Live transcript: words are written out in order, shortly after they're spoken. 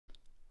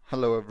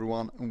Hello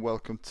everyone and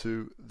welcome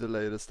to the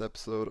latest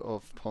episode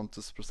of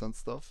Pontus Present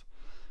Stuff.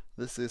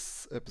 This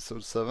is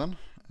episode 7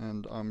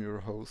 and I'm your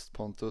host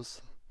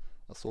Pontus,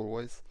 as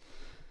always.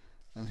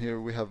 And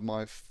here we have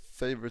my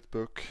favorite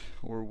book,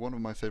 or one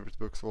of my favorite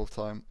books of all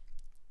time.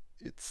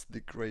 It's The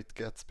Great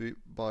Gatsby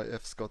by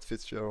F. Scott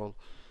Fitzgerald.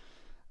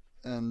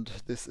 And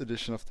this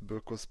edition of the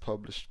book was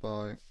published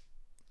by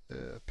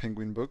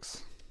Penguin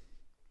Books.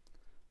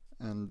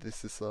 And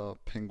this is a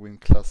Penguin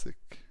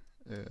Classics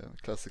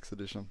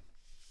edition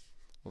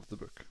of the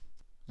book.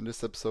 In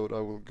this episode I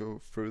will go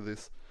through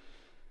this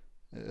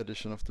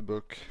edition of the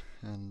book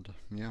and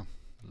yeah,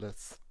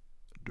 let's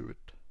do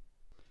it.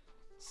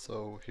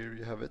 So here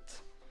you have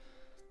it.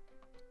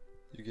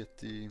 You get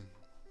the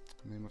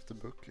name of the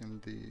book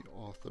and the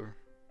author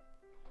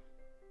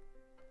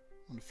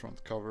on the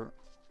front cover.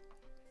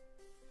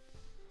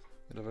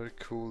 With a very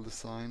cool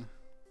design.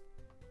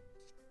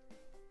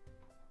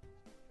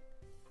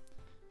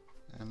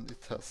 And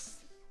it has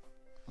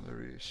a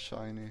very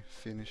shiny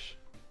finish.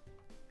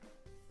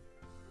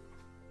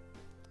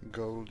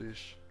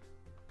 Goldish,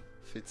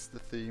 fits the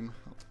theme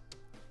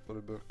for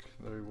the book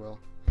very well.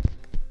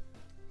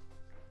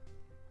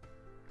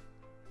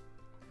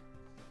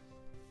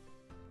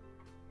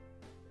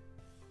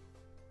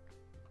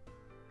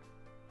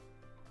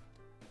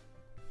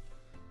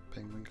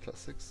 Penguin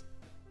Classics.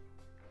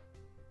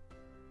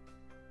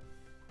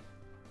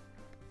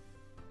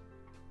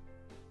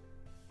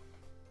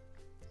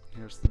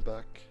 Here's the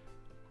back.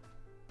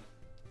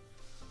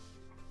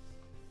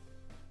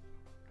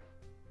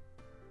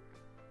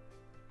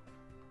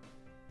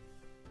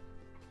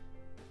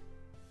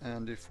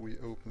 And if we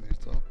open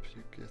it up,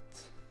 you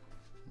get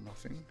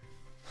nothing.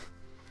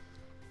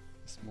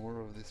 It's more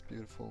of this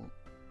beautiful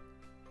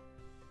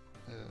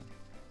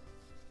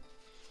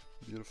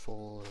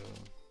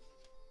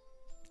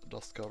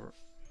dust cover.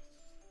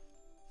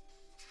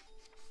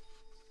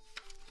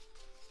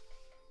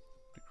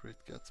 The Great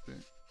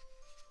Gatsby.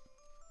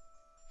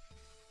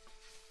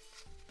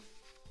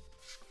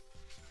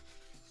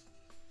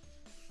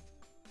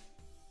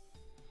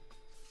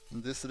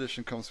 And this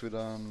edition comes with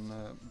a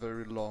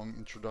very long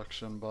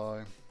introduction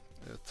by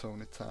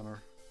Tony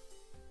Tanner.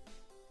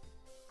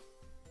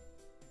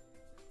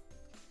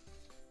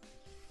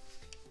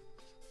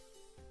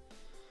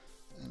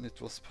 And it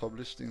was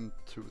published in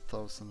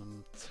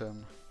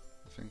 2010,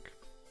 I think.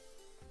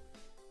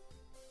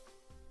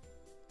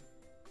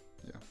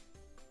 Yeah.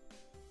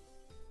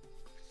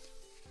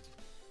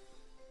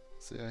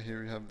 So yeah,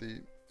 here you have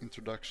the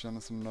introduction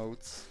and some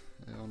notes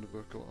on the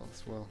book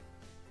as well.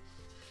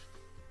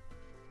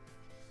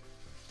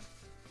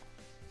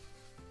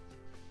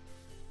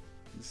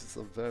 This is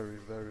a very,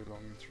 very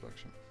long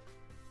introduction.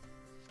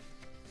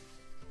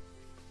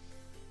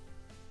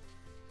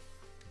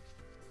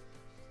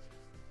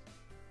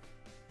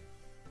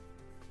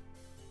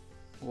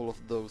 All of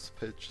those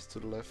pages to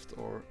the left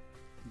are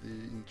the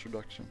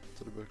introduction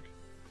to the book.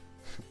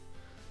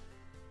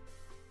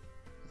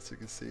 As you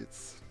can see,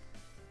 it's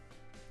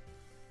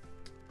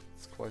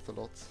quite a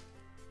lot.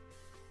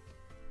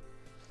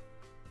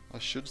 I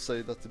should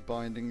say that the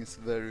binding is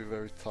very,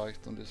 very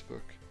tight on this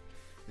book.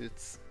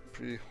 It's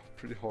pretty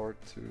hard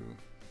to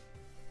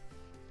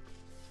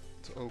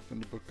open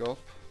the book up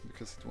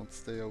because it won't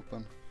stay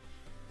open.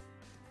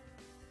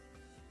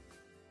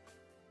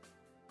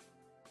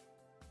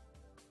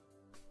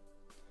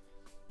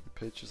 The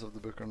pages of the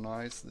book are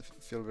nice, they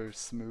feel very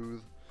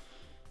smooth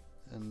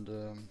and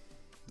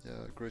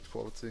yeah, great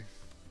quality.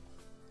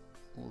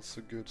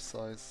 Also good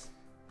size,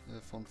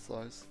 font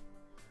size.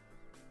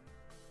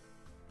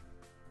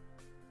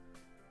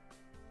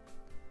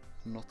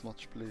 Not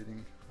much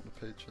bleeding on the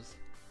pages.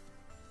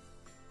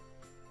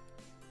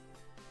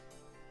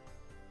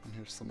 And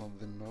here's some of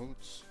the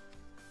notes.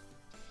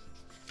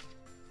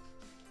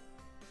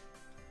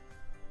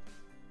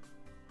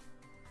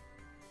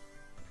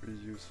 Pretty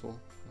useful,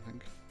 I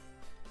think.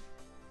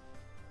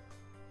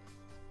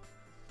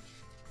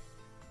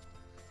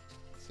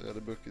 So yeah,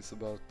 the book is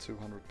about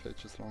 200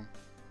 pages long.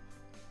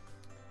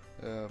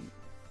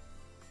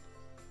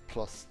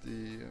 Plus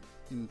the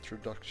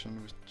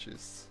introduction, which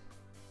is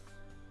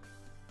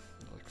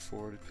like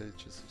 40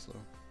 pages or so.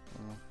 I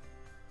don't know.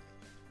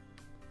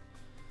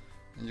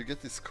 And you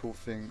get this cool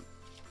thing,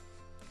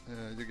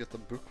 you get a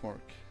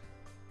bookmark,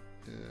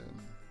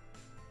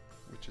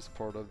 which is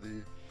part of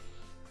the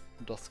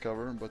dust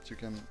cover, but you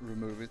can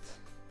remove it,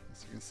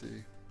 as you can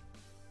see.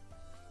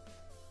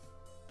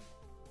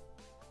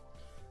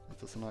 It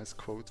has a nice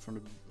quote from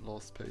the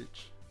last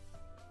page.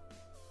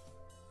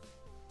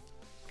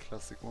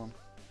 Classic one.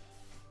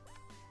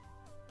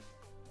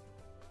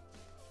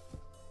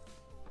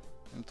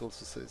 And it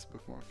also says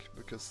bookmark,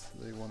 because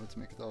they wanted to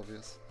make it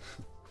obvious.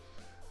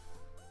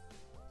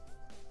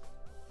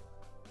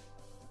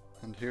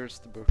 And here's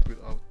the book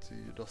without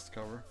the dust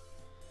cover.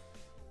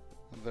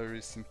 A very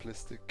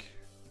simplistic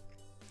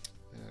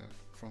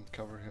front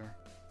cover here.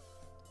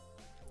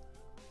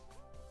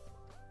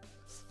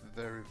 It's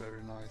very,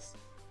 very nice.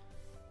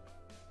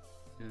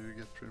 Here you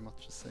get pretty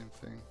much the same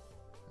thing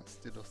as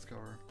the dust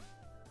cover.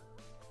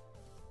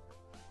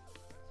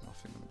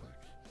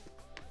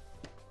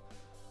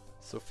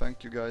 So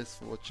thank you guys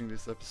for watching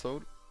this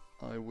episode.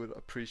 I would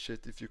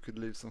appreciate if you could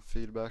leave some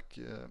feedback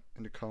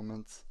in the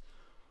comments,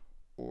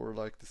 or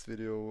like this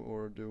video,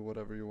 or do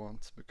whatever you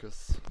want,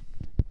 because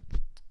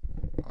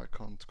I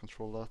can't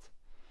control that.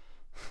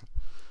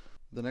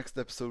 The next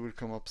episode will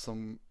come up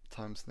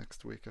sometimes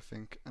next week, I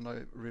think, and I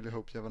really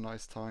hope you have a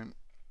nice time,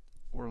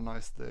 or a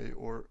nice day,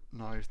 or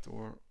night,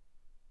 or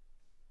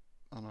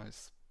a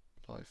nice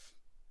life.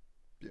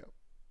 Yeah.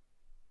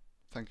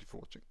 Thank you for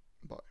watching.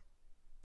 Bye.